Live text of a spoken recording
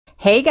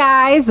Hey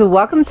guys,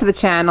 welcome to the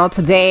channel.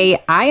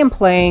 Today I am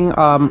playing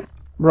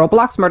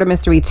Roblox Murder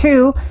Mystery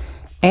 2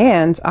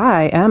 and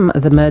I am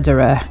the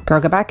murderer. Girl,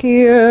 get back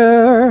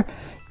here.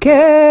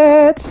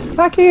 Get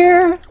back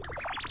here.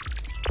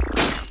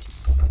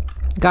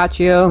 Got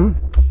you.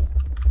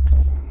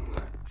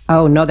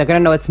 Oh no, they're gonna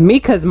know it's me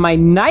because my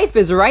knife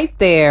is right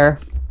there.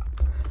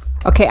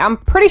 Okay, I'm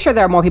pretty sure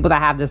there are more people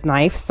that have this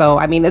knife, so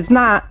I mean it's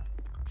not.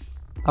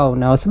 Oh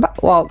no,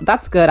 well,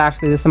 that's good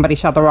actually. Somebody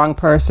shot the wrong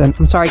person.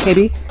 I'm sorry,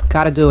 KB.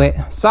 Gotta do it.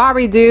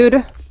 Sorry,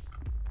 dude.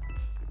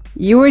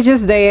 You were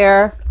just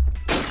there.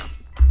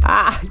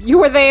 Ah, you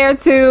were there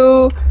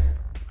too.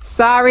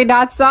 Sorry,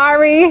 not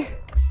sorry.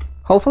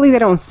 Hopefully they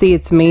don't see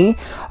it's me.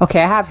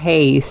 Okay, I have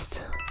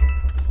haste.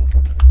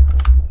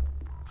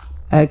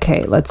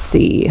 Okay, let's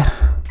see.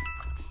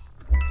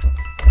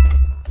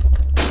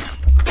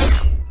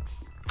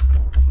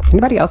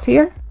 Anybody else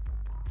here?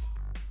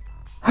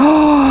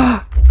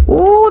 Oh,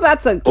 ooh,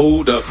 that's a...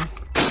 Hold up.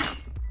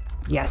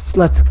 Yes,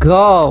 let's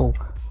go.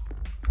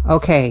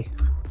 Okay.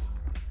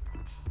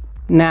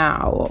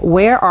 Now,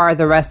 where are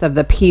the rest of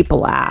the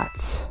people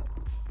at?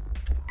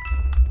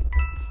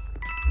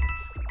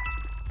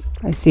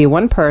 I see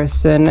one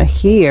person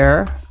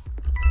here.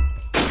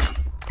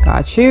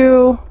 Got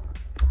you.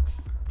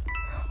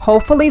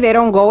 Hopefully they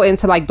don't go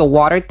into like the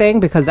water thing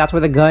because that's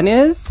where the gun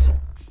is.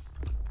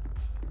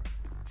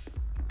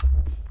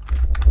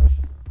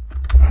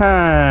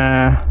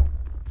 Huh.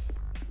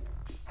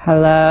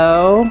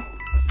 Hello?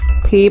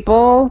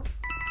 People?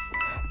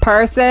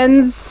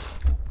 Persons?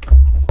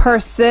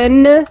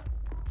 Person?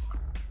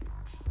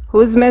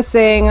 Who's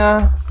missing?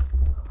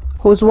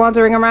 Who's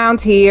wandering around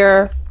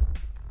here?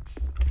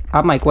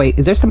 I'm like, wait,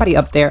 is there somebody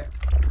up there?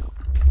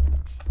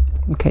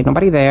 Okay,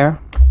 nobody there.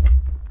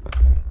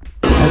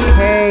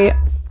 Okay.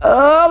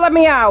 Oh, let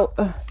me out.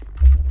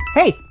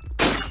 Hey.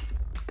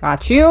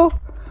 Got you.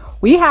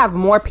 We have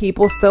more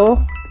people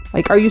still.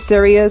 Like, are you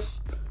serious?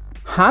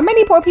 How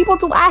many more people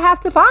do I have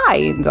to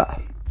find?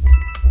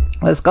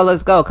 Let's go,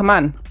 let's go. Come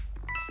on.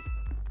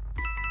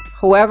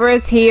 Whoever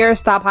is here,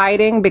 stop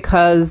hiding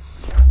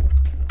because...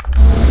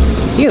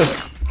 You.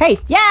 Hey,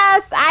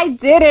 yes, I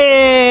did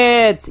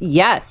it.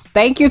 Yes,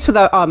 thank you to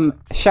the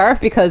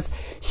sheriff because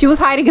she was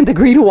hiding in the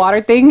green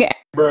water thing.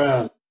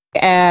 Bruh.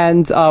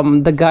 And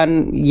the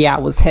gun, yeah,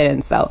 was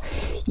hidden. So,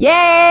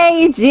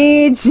 yay,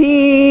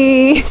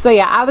 GG. So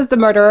yeah, I was the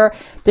murderer.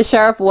 The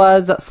sheriff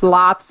was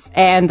Sloths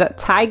and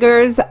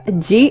Tigers.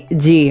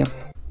 GG.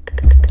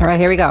 All right,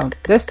 here we go.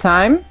 This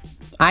time,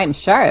 I'm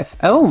sheriff.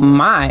 Oh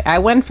my! I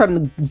went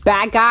from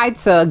bad guy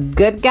to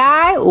good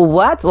guy.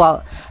 What?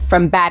 Well,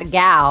 from bad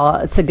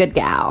gal to good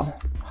gal.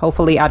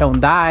 Hopefully, I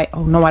don't die.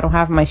 Oh no, I don't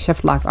have my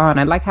shift lock on.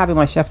 I like having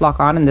my shift lock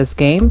on in this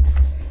game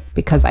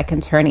because I can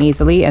turn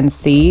easily and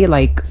see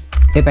like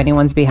if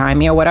anyone's behind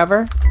me or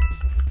whatever.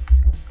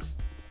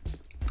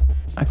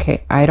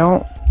 Okay, I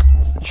don't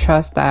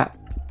trust that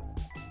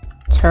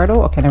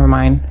turtle. Okay, never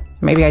mind.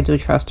 Maybe I do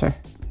trust her.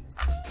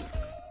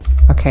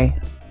 Okay.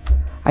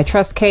 I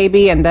trust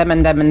KB and them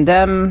and them and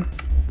them.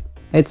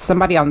 It's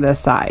somebody on this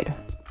side.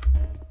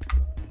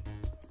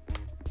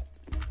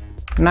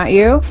 Not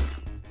you?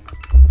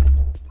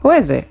 Who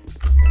is it?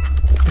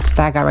 It's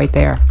that guy right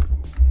there.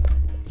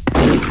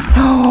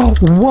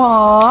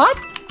 What?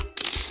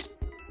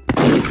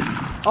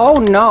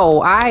 Oh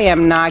no, I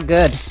am not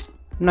good.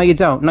 No you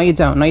don't, no you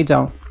don't, no you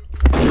don't.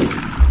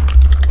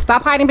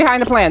 Stop hiding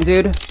behind the plant,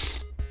 dude.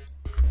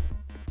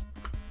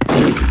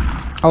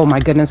 Oh my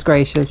goodness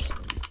gracious.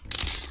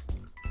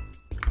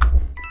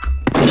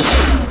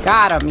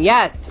 Got him,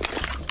 yes.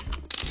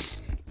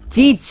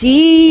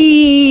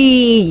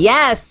 GG,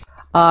 yes.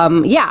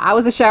 Yeah, I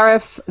was a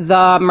sheriff.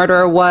 The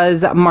murderer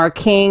was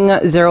Marking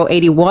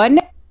 081.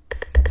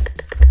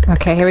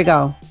 Okay, here we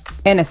go.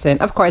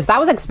 Innocent, of course, that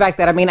was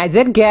expected. I mean, I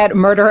did get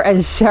murder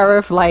and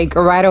sheriff like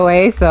right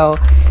away, so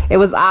it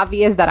was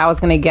obvious that I was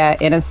gonna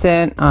get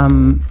innocent.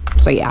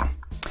 So yeah.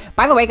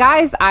 By the way,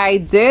 guys, I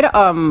did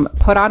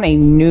put on a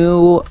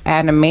new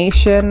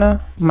animation.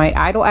 My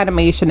idle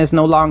animation is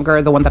no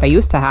longer the one that I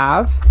used to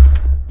have.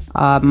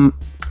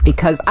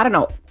 Because I don't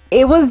know,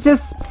 it was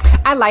just,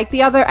 I like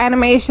the other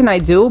animation, I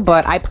do,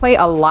 but I play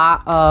a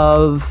lot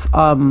of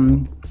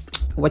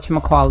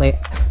whatchamacallit.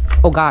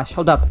 Oh gosh,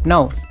 hold up.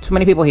 No, too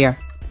many people here.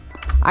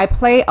 I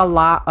play a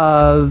lot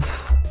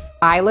of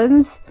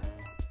islands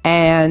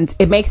and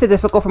it makes it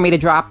difficult for me to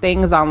drop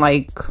things on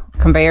like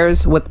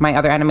conveyors with my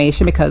other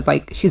animation because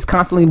like she's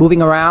constantly moving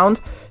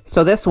around.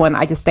 So this one,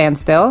 I just stand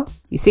still,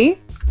 you see?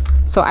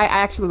 So I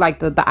actually like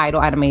the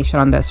idle animation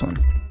on this one.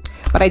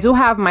 But I do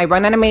have my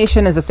run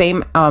animation is the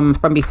same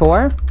from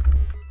before.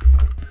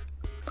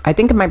 I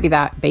think it might be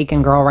that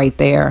bacon girl right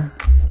there.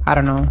 I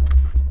don't know.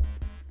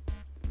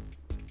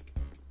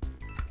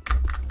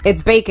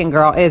 It's Bacon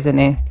Girl, isn't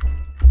it?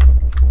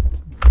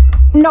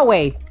 No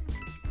way.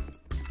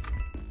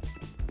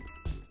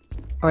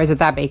 Or is it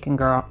that Bacon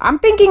Girl? I'm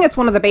thinking it's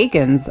one of the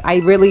Bacons. I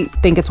really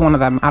think it's one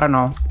of them. I don't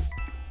know.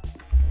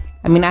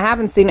 I mean, I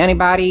haven't seen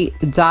anybody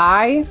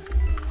die.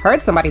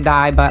 Heard somebody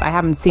die, but I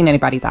haven't seen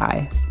anybody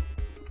die.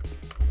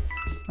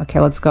 Okay,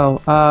 let's go.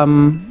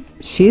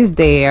 She's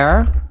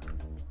there.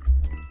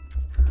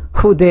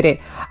 Who did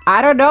it?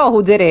 I don't know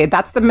who did it.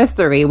 That's the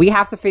mystery. We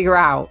have to figure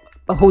out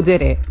who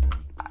did it.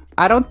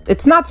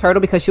 It's not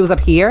Turtle because she was up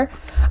here.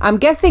 I'm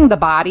guessing the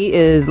body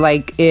is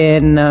like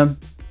in the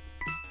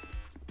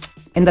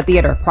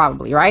theater,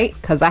 probably, right?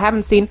 Because I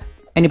haven't seen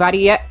anybody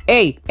yet.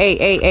 Hey.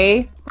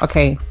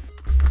 Okay,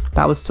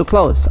 that was too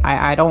close.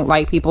 I don't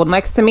like people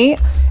next to me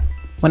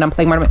when I'm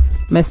playing Murder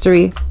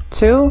Mystery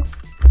 2.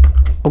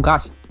 Oh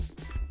gosh.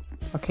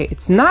 Okay,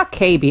 it's not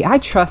KB. I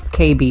trust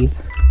KB.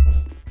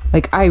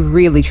 Like, I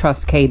really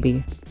trust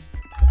KB.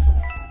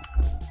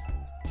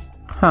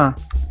 Huh.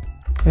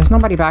 There's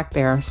nobody back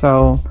there,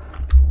 so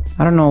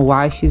I don't know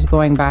why she's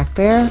going back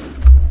there.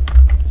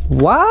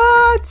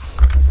 What?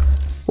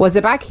 Was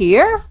it back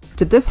here?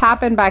 Did this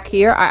happen back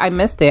here? I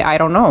missed it. I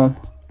don't know.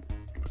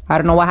 I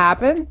don't know what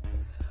happened.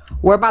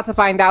 We're about to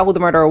find out who the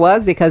murderer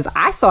was because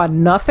I saw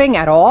nothing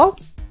at all.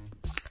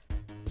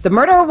 The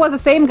murderer was the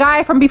same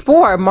guy from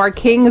before, Mark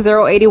King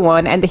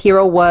 081, and the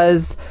hero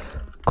was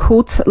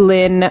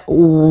Kootlin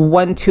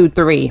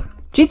 123.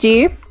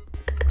 GG.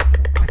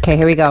 Okay,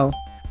 here we go.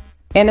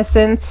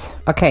 Innocent.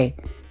 Okay,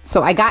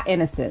 so I got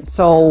innocent.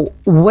 So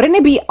wouldn't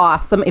it be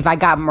awesome if I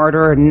got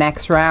murderer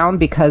next round?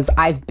 Because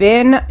I've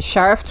been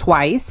sheriff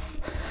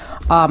twice.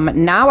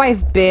 Now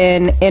I've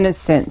been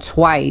innocent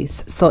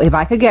twice. So if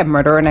I could get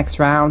murderer next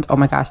round, oh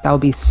my gosh, that would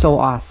be so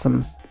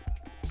awesome.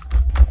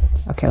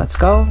 Okay, let's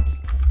go.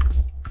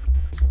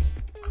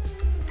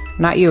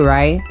 Not you,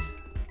 right?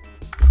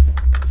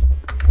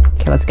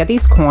 Okay, let's get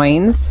these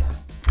coins.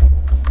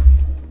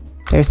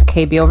 There's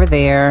KB over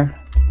there.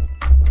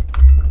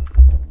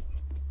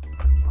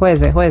 Who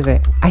is it? Who is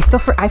it?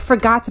 I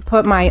forgot to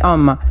put my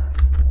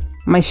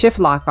my shift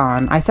lock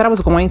on. I said I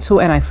was going to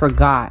and I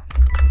forgot.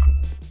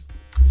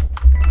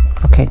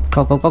 Okay,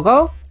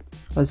 go.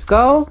 Let's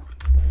go.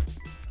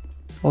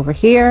 Over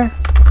here.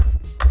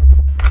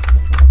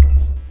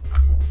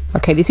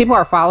 Okay, these people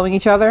are following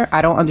each other.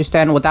 I don't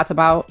understand what that's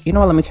about. You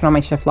know what? Let me turn on my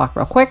shift lock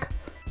real quick.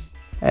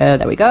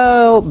 There we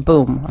go.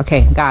 Boom.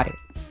 Okay, got it.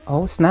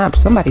 Oh, snap.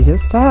 Somebody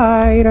just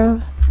died.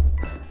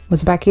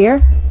 Was it back here?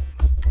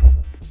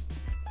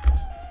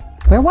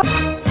 Where was it?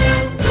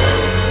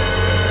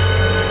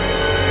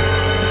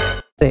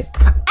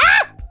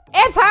 Ah!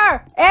 It's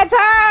her! It's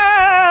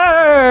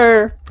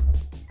her!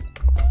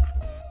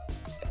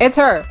 It's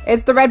her.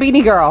 It's the red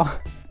beanie girl.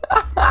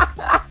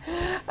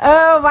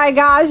 Oh my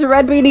gosh,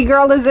 red beanie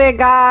girl is it,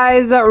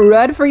 guys.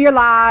 Run for your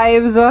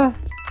lives.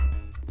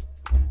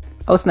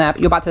 Oh snap,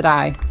 you're about to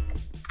die.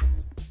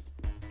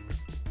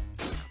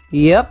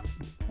 Yep.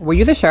 Were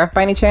you the sheriff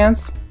by any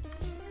chance?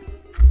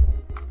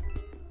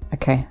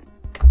 Okay.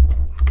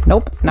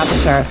 Nope, not the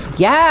sheriff.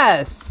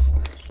 Yes!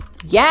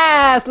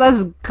 Yes!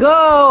 Let's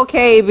go,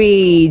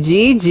 KB!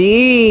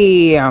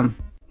 GG!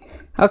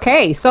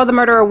 Okay, so the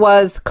murderer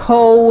was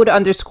code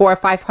 _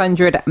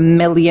 500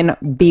 million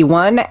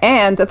B1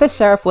 and the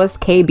sheriff was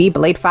KB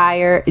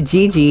Bladefire.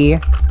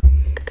 GG.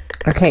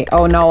 Okay,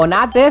 oh no,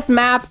 not this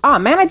map. Oh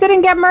man, I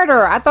didn't get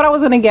murderer. I thought I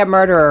was gonna get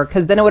murderer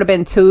because then it would have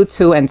been 2,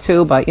 2, and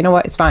 2, but you know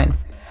what? It's fine.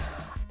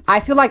 I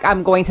feel like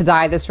I'm going to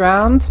die this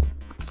round.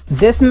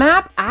 This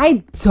map,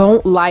 I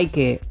don't like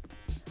it.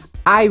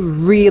 I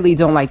really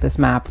don't like this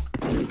map.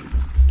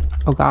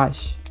 Oh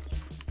gosh.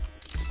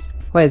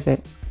 What is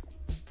it?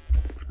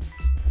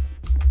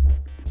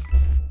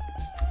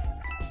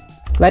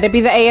 Let it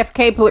be the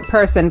AFK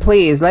person,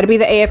 please. Let it be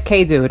the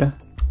AFK dude.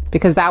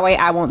 Because that way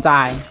I won't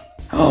die.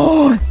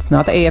 Oh, it's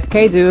not the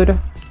AFK dude. Or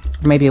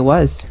maybe it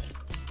was.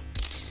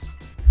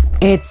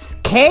 It's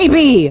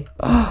KB!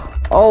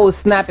 Oh,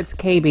 snap, it's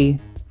KB.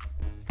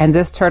 And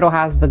this turtle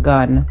has the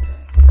gun.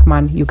 Come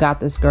on, you got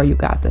this, girl. You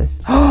got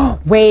this. Oh,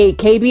 wait,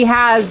 KB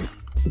has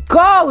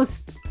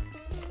Ghost!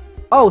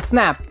 Oh,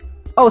 snap.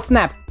 Oh,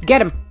 snap.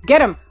 Get him.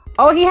 Get him.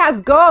 Oh, he has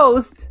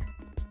Ghost.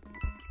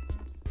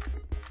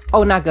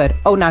 Oh, not good.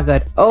 Oh, not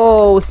good.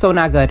 Oh, so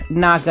not good.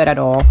 Not good at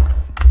all.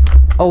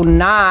 Oh,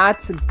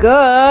 not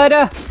good.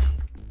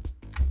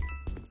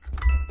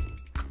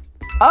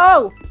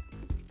 Oh!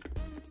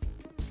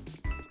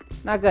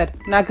 Not good.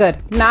 Not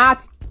good.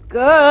 Not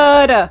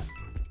good.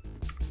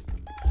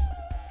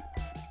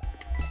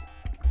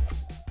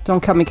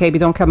 Don't kill me, KB.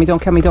 Don't kill me.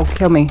 Don't kill me. Don't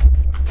kill me.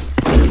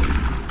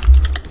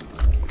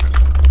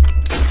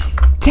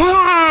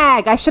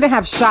 Tag! I shouldn't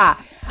have shot.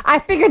 I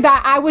figured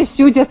that I would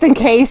shoot just in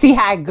case he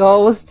had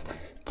Ghost.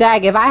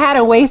 Tag, if I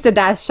hadn't wasted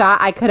that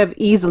shot, I could have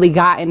easily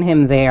gotten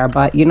him there.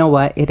 But you know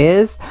what? It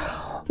is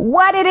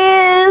what it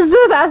is.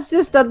 That's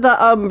just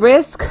the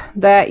risk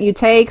that you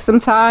take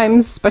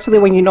sometimes, especially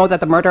when you know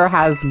that the murderer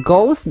has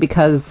Ghost,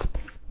 because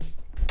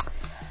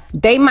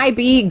they might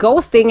be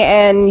ghosting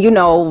and, you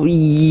know,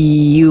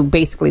 you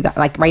basically,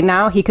 like right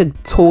now, he could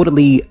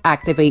totally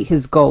activate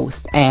his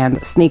Ghost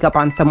and sneak up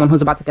on someone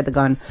who's about to get the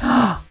gun.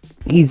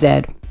 He's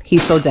dead.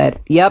 He's so dead.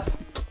 Yep.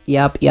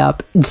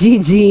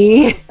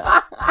 GG.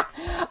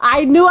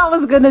 I knew I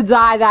was gonna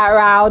die that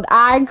round.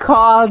 I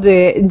called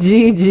it.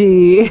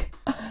 GG.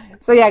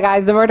 So yeah,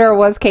 guys, the murderer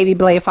was KB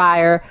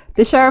Bladefire.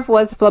 The sheriff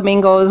was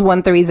Flamingos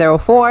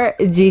 1304.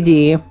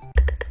 GG.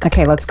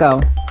 Okay, let's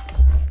go.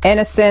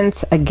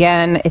 Innocent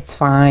again. It's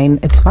fine.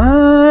 It's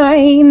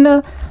fine.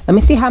 Let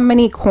me see how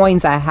many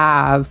coins I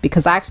have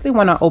because I actually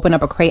want to open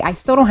up a crate. I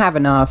still don't have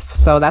enough,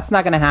 so that's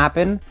not gonna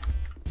happen.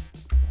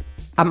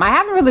 I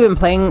haven't really been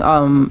playing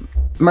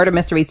Murder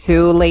Mystery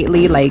 2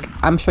 lately. Like,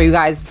 I'm sure you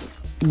guys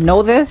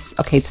know this.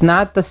 Okay, it's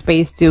not the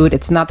space dude.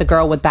 It's not the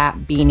girl with that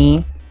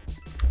beanie.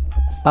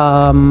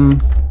 I'm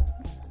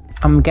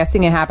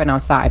guessing it happened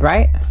outside,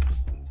 right?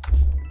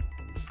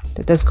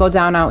 Did this go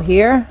down out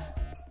here?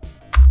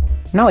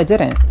 No, it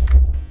didn't.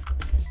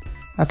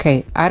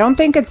 Okay, I don't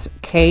think it's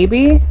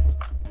KB.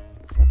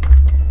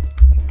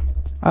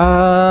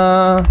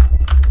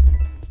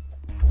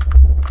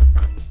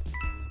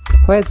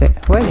 Where is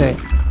it? Where is it?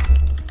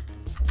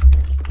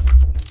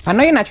 I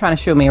know you're not trying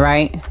to shoot me,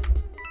 right?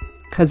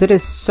 Because it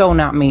is so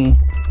not me.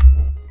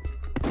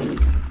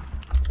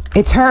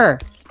 It's her.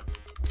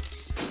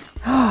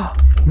 Oh,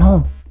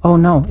 no. Oh,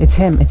 no. It's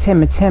him. It's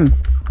him. It's him.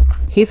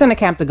 He's gonna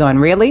camp the gun.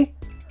 Really?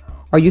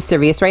 Are you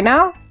serious right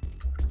now?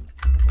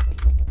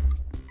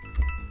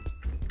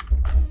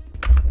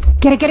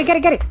 Get it, get it, get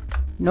it, get it.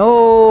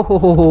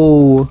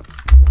 No.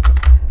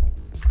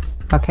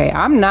 Okay,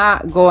 I'm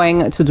not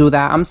going to do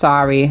that. I'm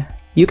sorry.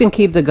 You can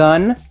keep the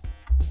gun.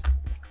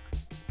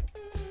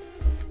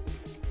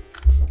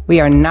 We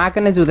are not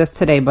going to do this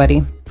today,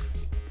 buddy.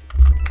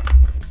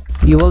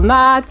 You will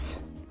not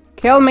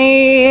kill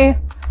me.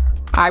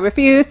 I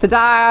refuse to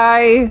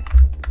die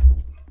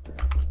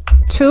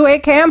to a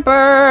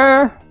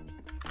camper.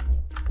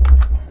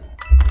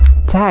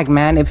 Tag,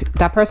 man. If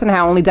that person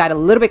had only died a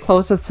little bit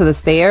closer to the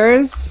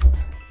stairs,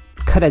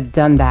 could have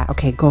done that.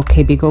 Okay, go,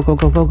 KB. Go, go,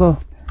 go, go, go.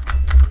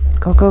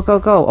 Go, go, go,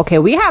 go. Okay,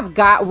 we have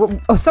got...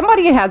 Oh,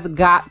 somebody has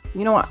got...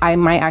 You know what? I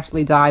might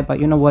actually die, but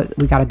you know what?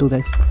 We gotta do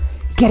this.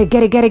 Get it,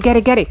 get it, get it, get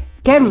it, get it.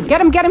 Get him, get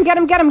him, get him, get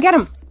him, get him, get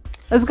him.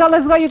 Let's go,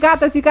 let's go. You got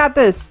this, you got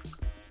this.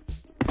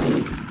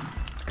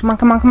 Come on,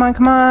 come on, come on,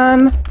 come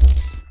on.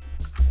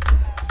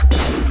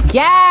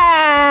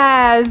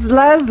 Yes!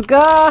 Let's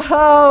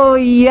go!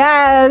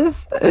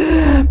 Yes!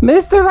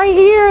 Mr. right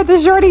here, the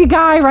shorty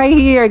guy right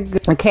here.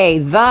 Okay,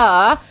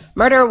 the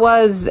murder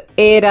was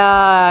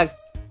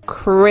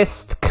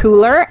Chris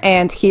Cooler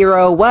and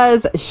hero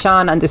was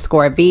Sean_BGG.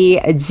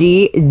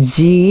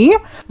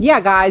 Yeah,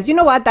 guys, you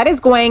know what? That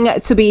is going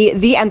to be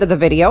the end of the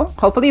video.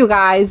 Hopefully you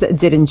guys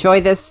did enjoy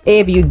this.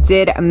 If you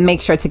did, make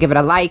sure to give it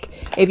a like.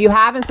 If you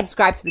haven't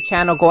subscribed to the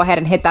channel, go ahead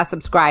and hit that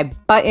subscribe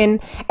button.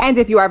 And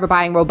if you are ever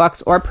buying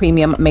Robux or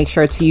Premium, make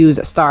sure to use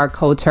star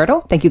code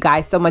Turtle. Thank you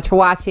guys so much for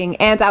watching,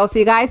 and I will see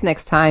you guys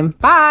next time.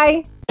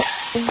 Bye!